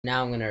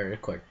Now I'm gonna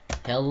record.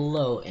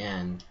 Hello,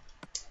 and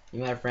you,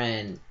 my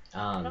friend.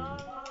 Tell them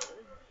about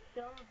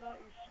your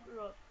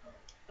screw up.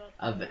 About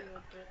Of screwing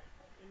up it.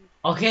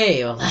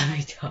 okay, well, let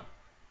me talk.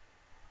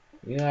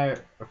 You, our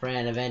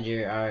friend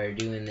Avenger, are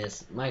doing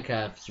this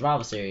Minecraft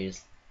survival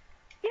series,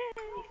 Yay!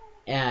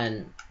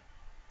 and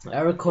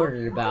I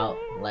recorded about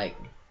like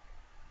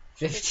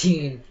 15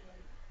 15, minutes.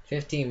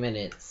 15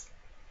 minutes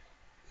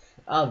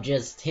of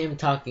just him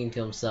talking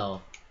to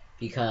himself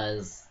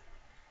because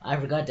I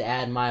forgot to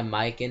add my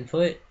mic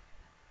input,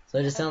 so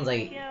it just sounds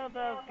like. Speaking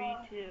about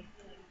V2,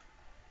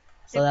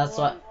 So tip that's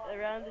 1. what.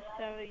 Around this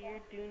time of year,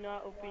 do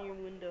not open your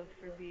window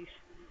for bees.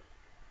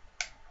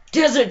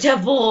 Desert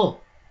Temple.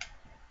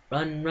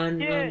 Run, run,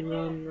 Dude, run,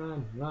 run,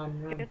 run,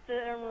 run, run. get the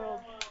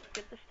emeralds.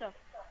 Get the stuff.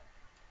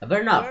 I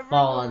better not Whoever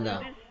fall the on loot the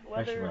is,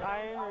 pressure whether button.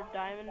 iron or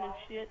diamond and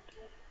shit,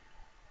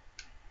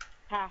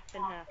 half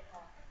and half.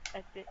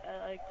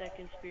 I like that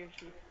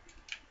conspiracy.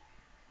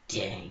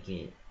 Dang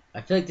it. I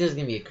feel like there's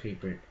gonna be a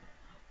creeper.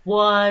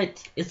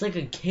 What? It's like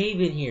a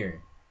cave in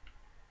here.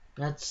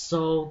 That's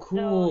so So, is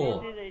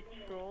cool. it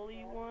a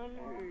trolley one,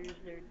 or is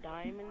there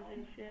diamonds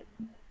and shit?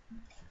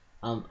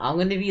 I'm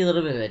gonna be a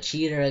little bit of a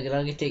cheater. I'm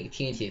gonna take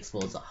TNT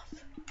explodes off.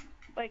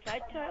 Wait,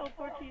 can I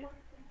teleport to you?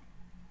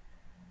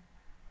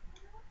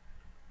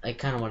 I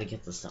kind of want to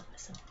get this stuff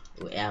myself.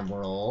 Ooh,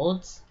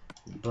 emeralds,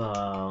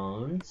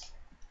 bones,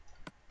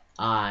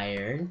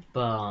 iron,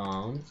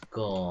 bones,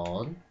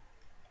 gold.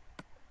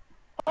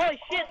 Holy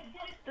shit!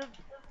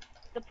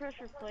 The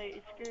pressure plate,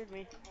 it scared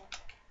me.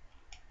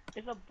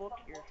 There's a book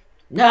here.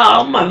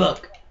 No, my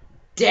book.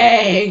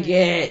 Dang Nice.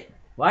 it.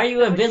 Why are you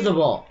So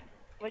invisible?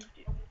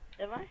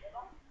 am I?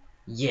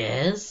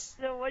 Yes.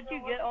 So what'd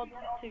you get all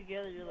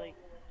together?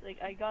 Like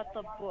I got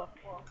the book.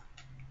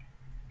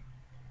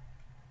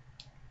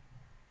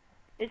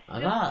 It's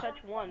I just got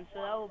touch 1,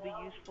 so that will be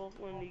useful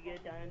when we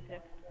get a diamond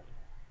pick.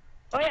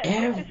 Oh yeah,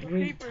 take this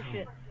every creeper time.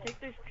 shit. Take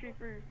this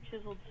creeper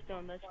chiseled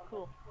stone. That's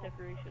cool.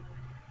 Decoration.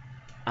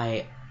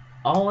 I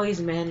always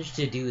manage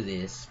to do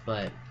this,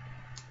 but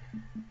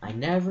I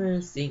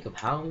never think of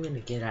how I'm gonna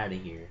get out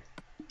of here.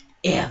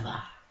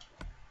 Ever.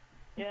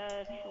 Yeah,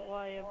 that's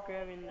why I'm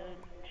grabbing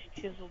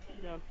the chiseled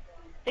stone.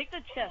 Take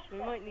the chest. We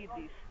might need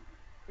these.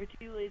 We're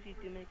too lazy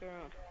to make our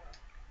own.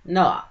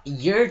 No,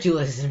 you're too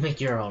lazy to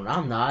make your own.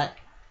 I'm not.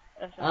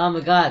 That's right. Oh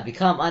my god,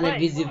 become Wait,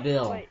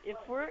 uninvisible. wait. If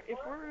we're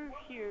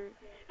here,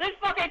 there's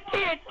fucking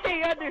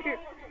TNT under here.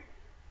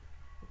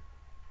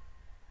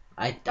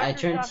 I Dr.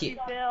 turned Shocky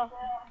fail.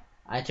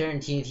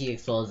 TNT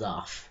explodes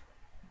off.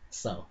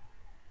 So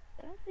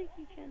I don't think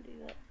you can do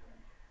that.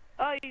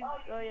 Oh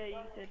yeah, you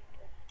did.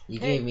 you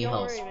gave Hey, me don't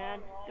host. worry, man.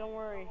 Don't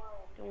worry.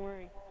 Don't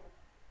worry.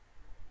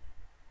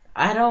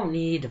 I don't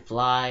need to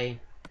fly.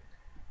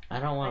 I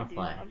don't I want to do.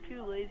 fly. I'm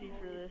too lazy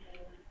for this.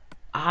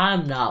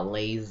 I'm not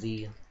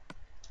lazy.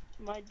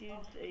 My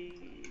dude's a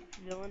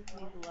villain.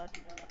 He's allowed to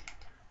fly.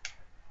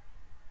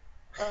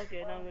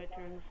 Okay, now I'm gonna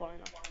turn the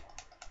flying off.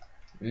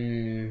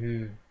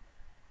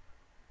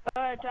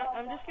 Alright,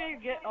 I'm just gonna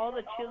get all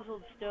the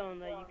chiseled stone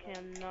that you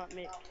cannot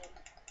make.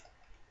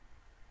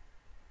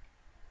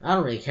 I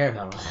don't really care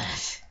about all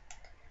that.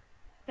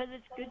 Cause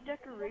it's good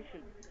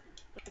decoration.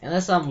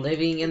 Unless I'm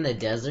living in the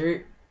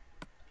desert,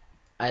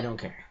 I don't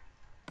care.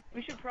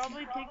 We should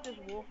probably take this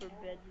wool for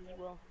beds as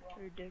well.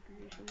 Or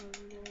decoration,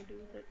 whatever you wanna do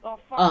with it. Oh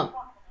fuck! Um,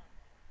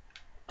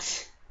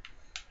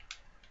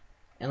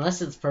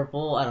 unless it's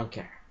purple, I don't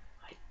care.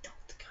 I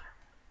don't care.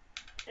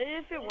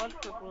 If it was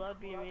purple, that'd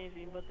be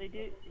amazing. But they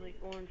did like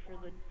orange for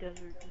the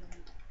desert.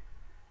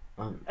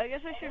 I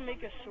guess I should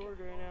make a sword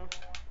right now.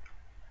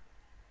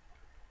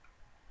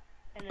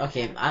 And a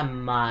Okay, diamond I pick.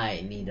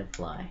 might need to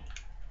fly.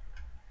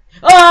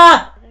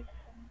 Ah!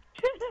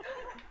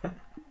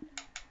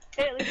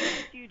 Hey, at least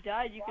if you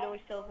died, you could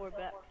always teleport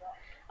back.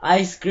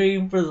 I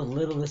scream for the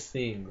littlest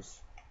things.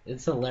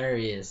 It's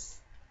hilarious.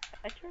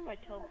 I turned my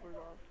teleport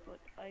off, but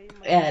I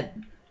might.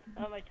 And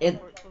Not my it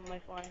teleport, but my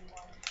flying.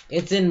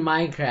 it's in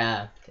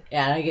Minecraft,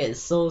 and I get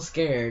so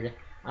scared.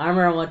 I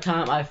remember one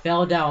time I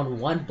fell down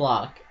one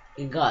block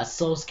and got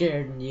so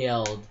scared and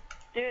yelled.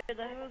 Dude, that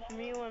was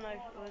me when I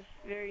was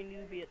very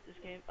newbie at this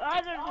game.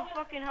 Ah, there's a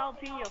fucking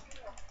jalapeno.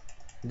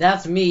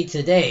 That's me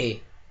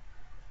today.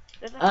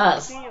 There's a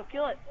Us. jalapeno.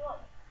 Kill it.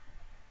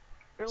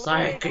 Or let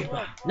Sorry, it creeper.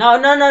 explode. No,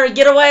 no, no,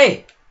 get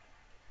away!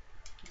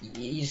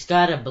 You just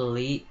gotta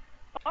believe.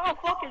 Oh,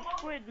 fucking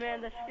squid,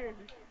 man. That scared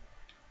me.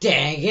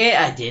 Dang it,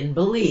 I didn't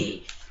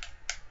believe.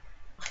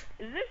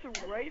 Is this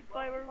right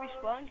by where we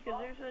spawned?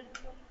 Because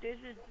there's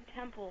a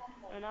temple.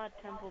 Or not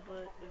a temple,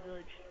 but a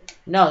village.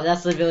 No,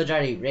 that's the village I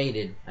already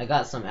raided. I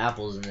got some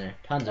apples in there.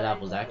 Tons of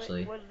apples,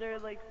 actually. Was there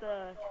like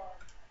the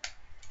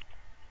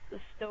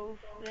stove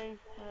thing?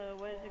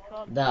 What is it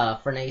called? The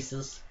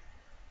furnaces.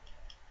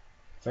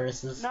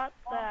 Furnaces. Not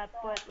that,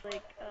 but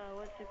like,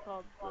 what's it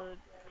called?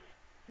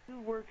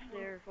 Who works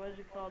there? What is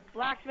it called?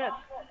 Blacksmith!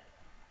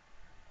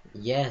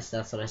 Yes,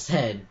 that's what I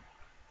said.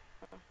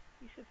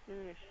 You should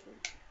finish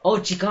it. Oh,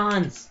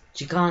 chicans!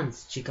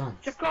 Chicans! Chicans.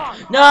 Chicken!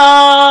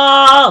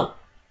 No!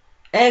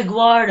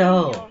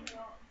 Eduardo!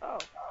 Oh,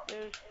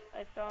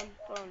 I found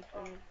bones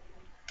and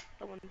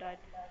someone died.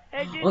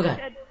 Hey, dude, Oh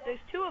god. there's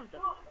two of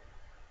them.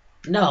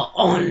 No,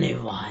 only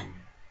one.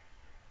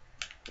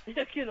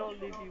 There can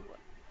only be one.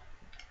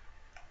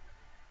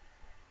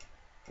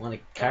 Want a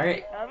Okay,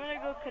 carrot? I'm gonna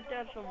go cut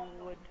down some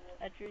wood.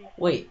 Actually,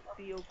 Wait.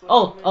 be good. I'm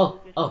Oh, gonna oh, go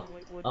get oh, some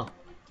white wood. oh,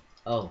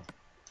 oh.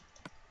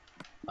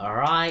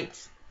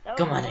 Alright. That was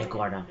Come on, more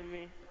Eduardo. to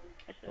me.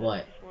 I said What?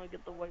 I just want to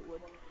get the white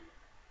wood.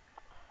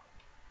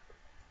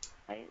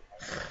 I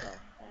so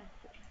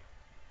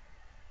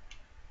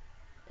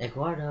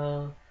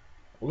Eduardo.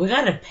 We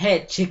got a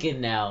pet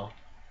chicken now.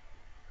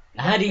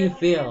 You How got do you that chicken?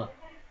 feel?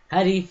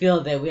 How do you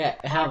feel that we have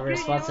Oh, a dude,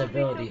 you know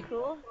what'd be so responsibility?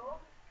 cool?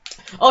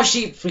 Oh,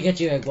 sheep! Forget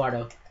you,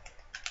 Eduardo.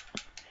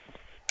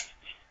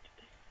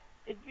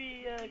 It'd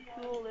be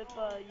cool if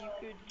you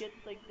could get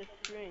like the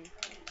string,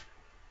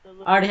 the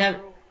I already little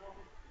have. rope.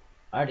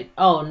 Already.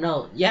 Oh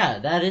no. Yeah,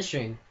 that is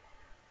string.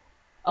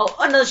 Oh,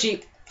 another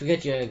sheep.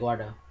 Forget you,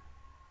 Eduardo.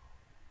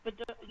 But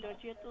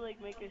don't you have to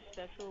like make a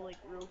special like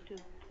rope to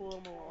pull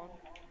them along?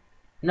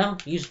 No,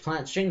 you just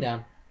plant string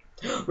down.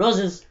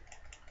 Roses.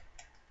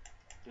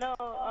 No,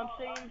 I'm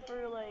saying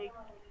for like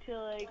to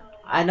like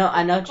I know.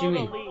 I it's know what you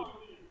called a mean. lead.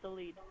 The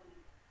lead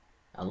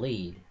A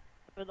lead.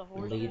 for the A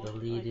horses. lead. A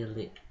lead. Like A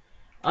lead.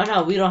 Oh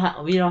no, we don't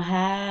have. We don't yeah,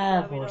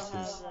 have we don't have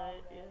horses, that.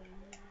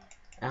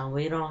 Yeah. and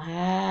we don't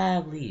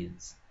have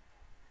leads.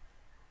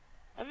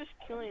 I'm just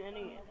killing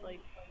any like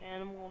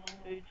animal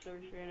food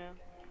source right now.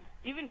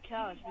 Even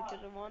cows because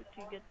I want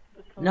to get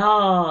the color.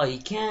 No, you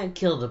can't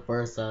kill the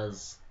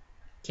Berthas.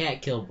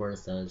 Can't kill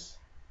Berthas.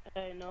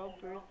 I know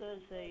Bertha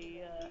is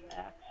a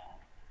axe.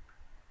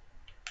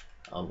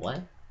 A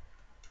what?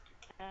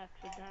 Axe,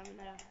 a diamond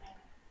axe.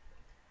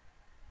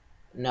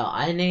 No,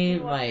 I You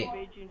named watch my.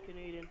 Invasion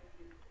Canadian.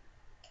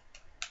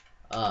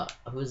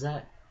 Who's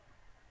that?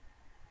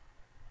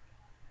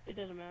 It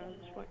doesn't matter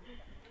at this point.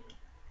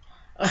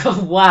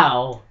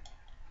 Wow.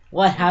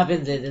 What He's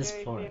happens a at this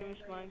very point? famous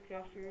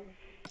Minecrafter.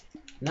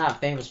 Not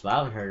famous, but I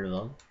haven't heard of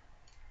them.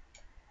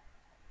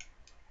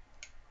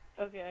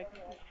 Okay, I'm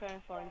trying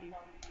to find you.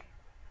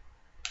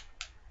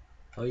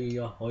 Oh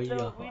yeah, oh yeah.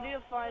 So we need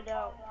to find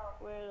out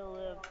where to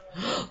live.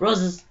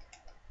 Roses.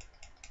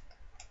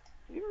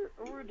 We were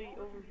already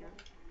over here.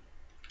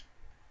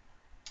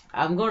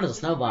 I'm going to the This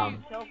snow is where you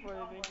bomb.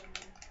 teleported me.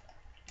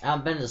 I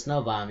haven't been to the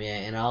snow bomb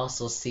yet, and I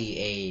also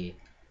see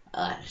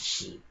a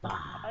sheep bomb.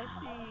 I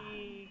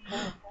see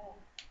coal.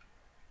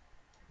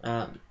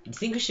 You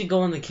think we should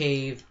go in the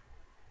cave?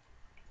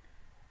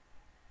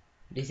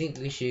 Do you think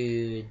we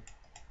should?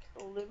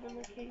 Live in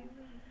the cave.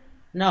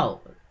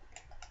 No.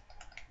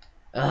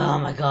 Oh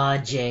my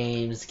God,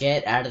 James,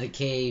 get out of the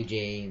cave,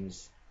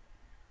 James.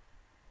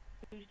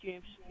 Who's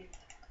James?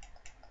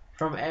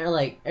 From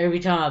every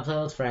time I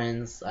play with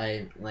friends,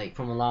 I like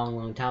from a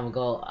long time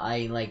ago,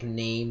 I like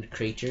named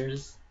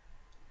creatures.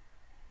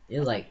 It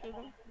was like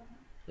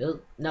no,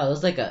 it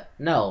was like a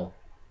no.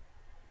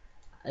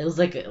 It was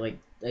like a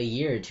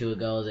year or two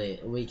ago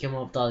that we came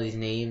up with all these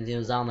names. It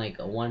was on like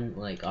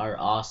our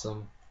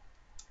awesome.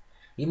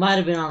 You might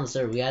have been on the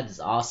server. We had this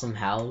awesome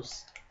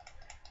house.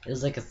 It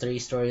was like a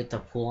 3-story with a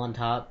pool on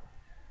top,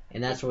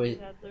 and that's where we.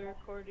 had the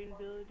recording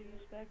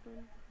abilities back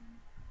then.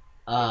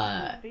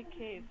 Big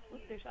cave.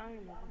 Look, there's iron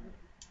over here.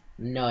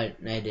 No, I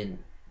didn't.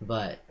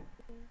 But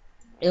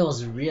it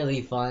was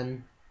really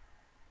fun,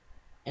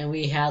 and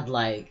we had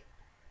like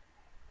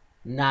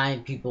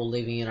 9 people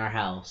living in our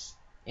house.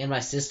 And my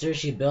sister,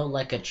 she built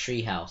like a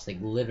tree house, like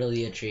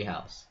literally a tree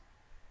house.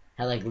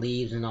 Had like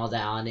leaves and all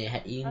that on it.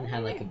 Even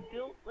had like a.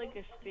 built like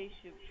a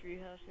spaceship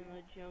treehouse in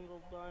the jungle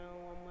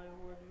biome on my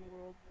wooden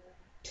world.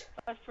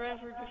 My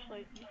friends were just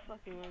like, you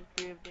fucking went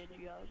creative, did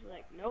you? I was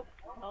like, nope,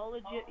 all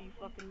legit, you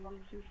fucking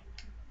losers.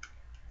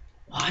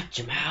 Watch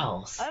your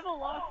mouth. I have a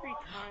lot of free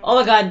time. Oh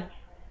my God.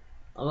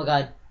 Oh my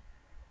God.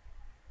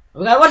 Oh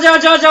my God. Watch out!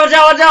 Watch out! Watch out! Watch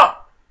out! Watch out!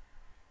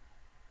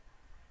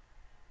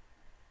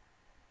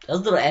 That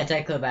was a little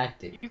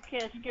anticlimactic. You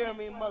can't scare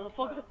me,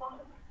 motherfucker.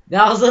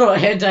 That was a little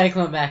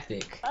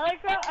anticlimactic. I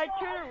like how I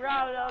turned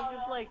around and I was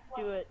just like,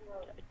 do it,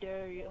 I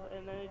dare you,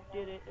 and then I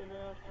did it, and then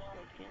I was just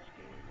like, can't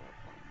scare me,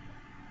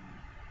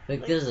 motherfucker.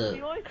 Like there's a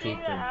the only thing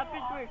that creeper.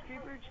 happens when a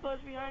creeper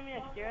explodes behind me,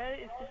 I stare at it,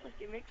 it's just like,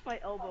 it makes my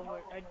elbow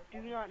hurt. I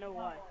do not know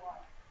why.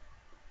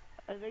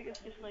 I think it's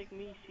just like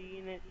me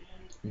seeing it.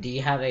 Do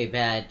you have a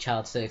bad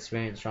childhood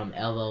experience from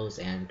elbows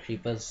and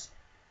creepers?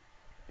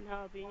 And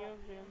jalapenos,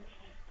 yeah.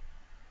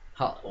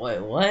 Wait,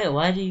 what?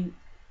 Why do you?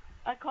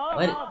 I call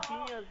What? them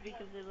jalapenos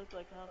because they look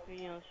like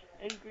jalapenos.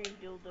 And green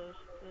dildos,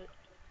 but...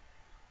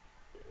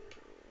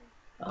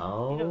 You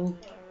know Oh,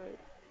 this, alright?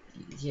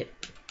 yeah,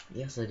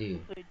 yes I do.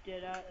 Play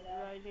Dead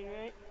Rising,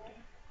 right?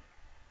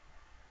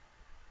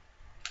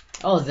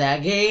 Oh,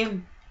 that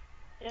game?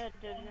 Yeah,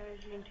 Dead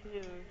Rising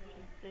 2.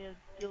 They have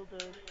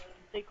dildos.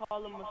 They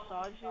call them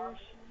massagers.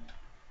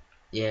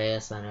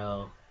 Yes, I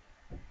know.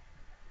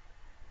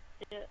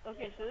 Yeah,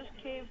 okay, so this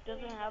cave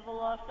doesn't have a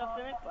lot of stuff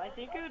in it, but I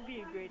think it would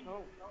be a great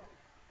home.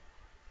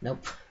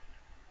 Nope.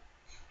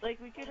 Like,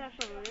 we could have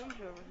some rooms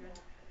over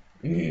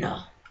here.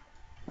 No.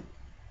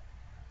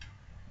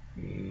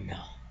 No.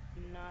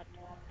 Not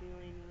not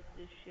dealing with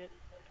this shit.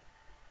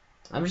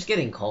 I'm just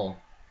getting coal.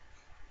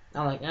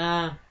 I'm like,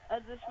 ah.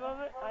 At this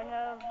moment, I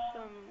have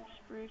some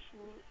spruce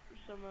wood,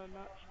 some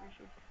not spruce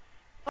wood.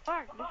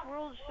 Fuck, this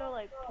world is so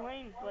like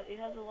plain, but it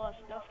has a lot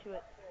of stuff to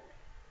it.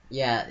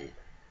 Yeah.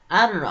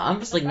 I don't know. I'm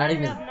just like Like, I not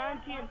already even. have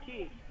 9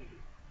 TNT.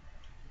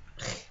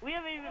 We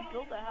haven't even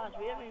built a house.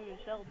 We haven't even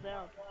settled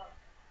down.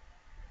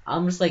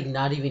 I'm just like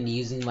not even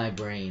using my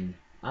brain.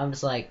 I'm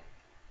just like,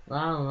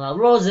 la la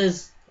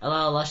roses,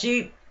 la la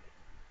sheep.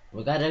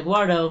 We got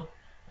Eduardo.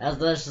 That's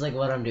just like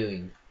what I'm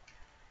doing.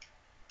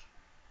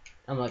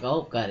 I'm like,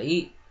 oh, gotta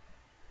eat.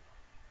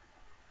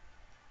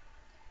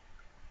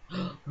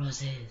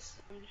 Roses.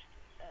 I'm just,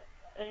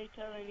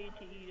 anytime I need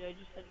to eat, I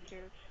just had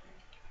carrots.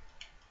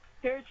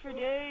 Carrots for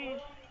days.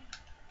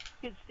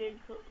 Kids stay in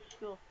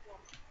school.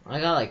 I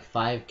got like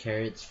 5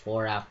 carrots,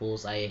 4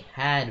 apples. I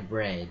had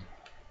bread.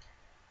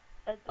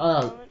 At this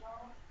Oh, moment,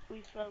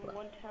 we found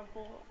one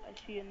temple. I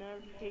see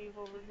another cave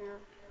over here.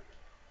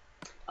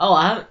 oh,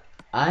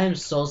 I am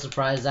so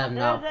surprised I have There's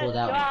not a pulled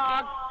out.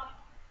 dog!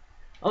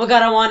 Oh my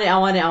god, I want it, I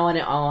want it, I want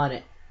it, I want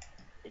it.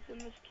 It's in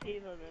this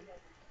cave I'm in.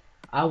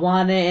 I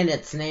want it, and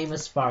its name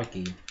is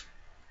Sparky.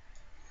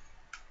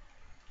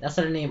 That's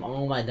how to name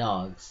all my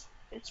dogs.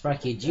 It's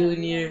Sparky that Jr.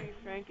 movie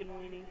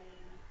Frankenweenie.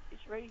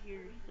 It's right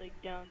here, like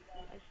down.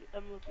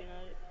 I'm looking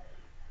at it.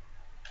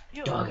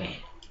 Yo, Doggy.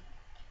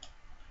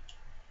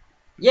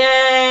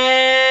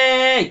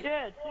 Yay!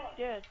 Dad,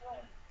 Dad,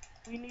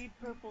 we need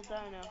purple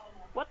dye now.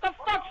 What the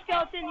fuck,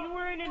 skeleton? You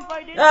weren't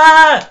invited.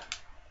 Ah!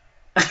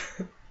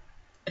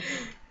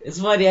 It's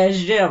funny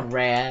as shit,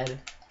 Rad.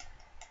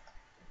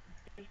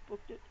 Just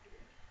booked it.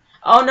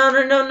 Oh no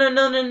no no no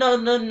no no no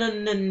no no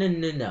no no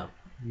no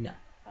no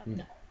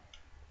no.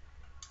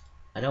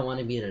 I don't want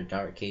to be in a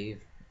dark cave.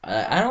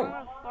 I don't. I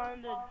want to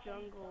find a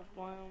jungle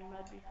biome.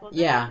 That'd be cool.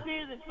 Yeah. This is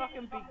near the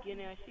fucking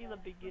beginning. I see the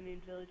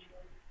beginning village.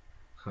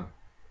 Huh.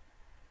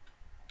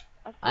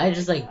 I I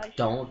just like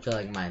don't feel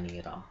like mining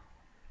at all.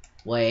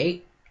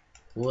 Wait,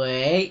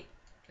 wait.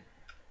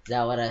 Is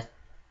that what I?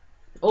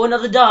 Oh,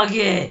 another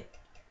doggy.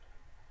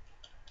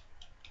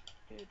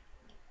 Dude,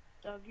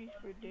 doggies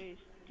for days.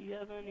 Do you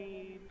have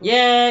any?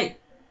 Yay!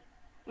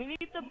 We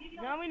need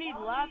now we need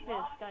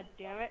lapis. God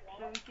damn it!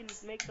 So we can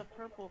make the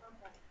purple.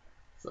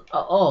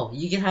 So,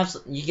 you can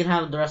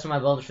have the rest of my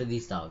bones for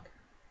these dog.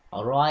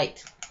 All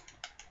right.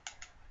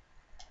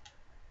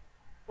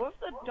 What if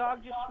the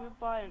dog just swooped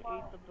by and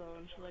ate the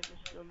bones like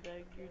a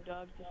scumbag? Your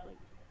dog just like.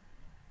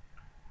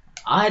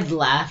 I'd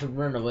laugh and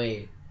run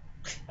away.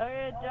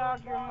 Okay,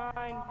 dog, you're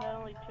mine. That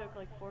only took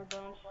like 4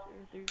 bones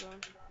or 3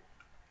 bones.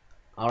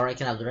 All right,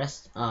 can I have the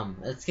rest?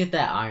 Let's get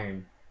that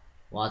iron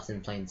while it's in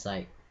plain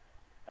sight.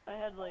 I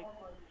had like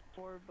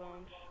 4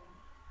 bones.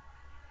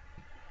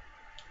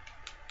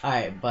 All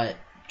right, but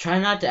try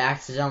not to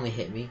accidentally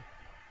hit me.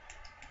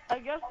 I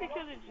guess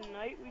because it's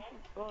night, we should.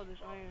 Oh,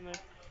 there's iron there.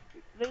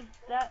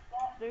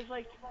 There's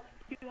like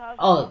 2 houses.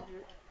 Oh,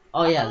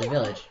 oh I yeah, like the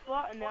village. this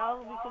spot now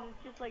because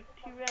it's just like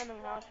 2 random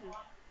houses,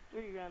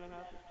 3 random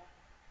houses.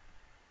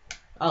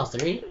 Oh,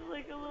 3? This is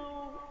like a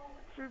little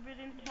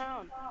forbidden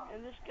town,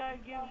 and this guy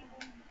gives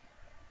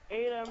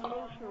 8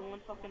 emeralds for 1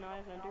 fucking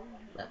eye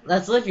vendor.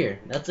 Let's live here.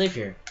 Let's live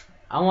here.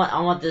 I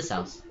want this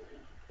house.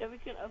 Yeah, we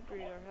can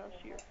upgrade our house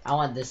here. I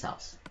want this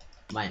house.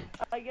 Mine.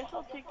 I guess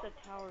I'll take the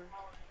tower.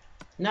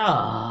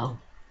 No.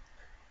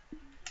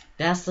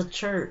 That's the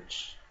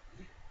church.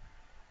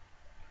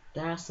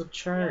 That's the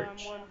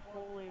church. Yeah, I'm one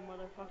holy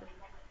motherfucker.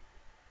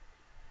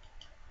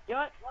 You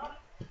know what?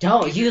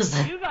 Don't use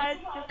that. You guys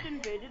just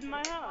invaded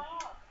my house.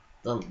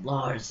 The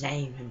Lord's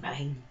name in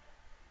vain.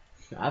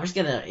 I'm just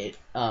gonna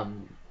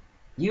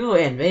you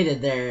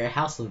invaded their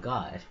house of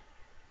God.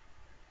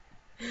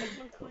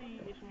 Technically,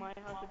 it's my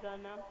house of God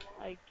now.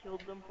 I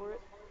killed them for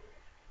it.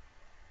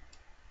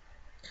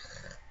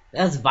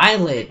 That's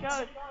violent.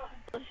 No,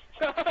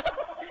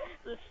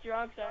 the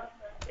strong side.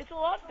 It's a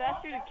lot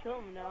faster to kill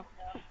them now.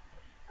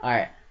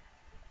 Alright.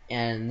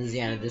 And this is the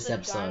end of Even this the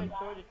episode. diamond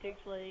sword, it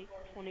takes like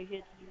 20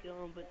 hits to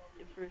kill him, but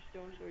the first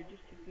stone sword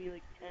just took me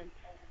like 10.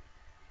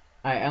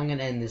 Alright, I'm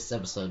gonna end this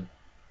episode.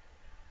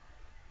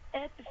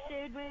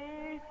 Episode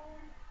 1.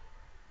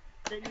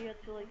 Then you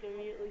have to like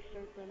immediately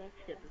start the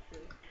next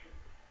episode.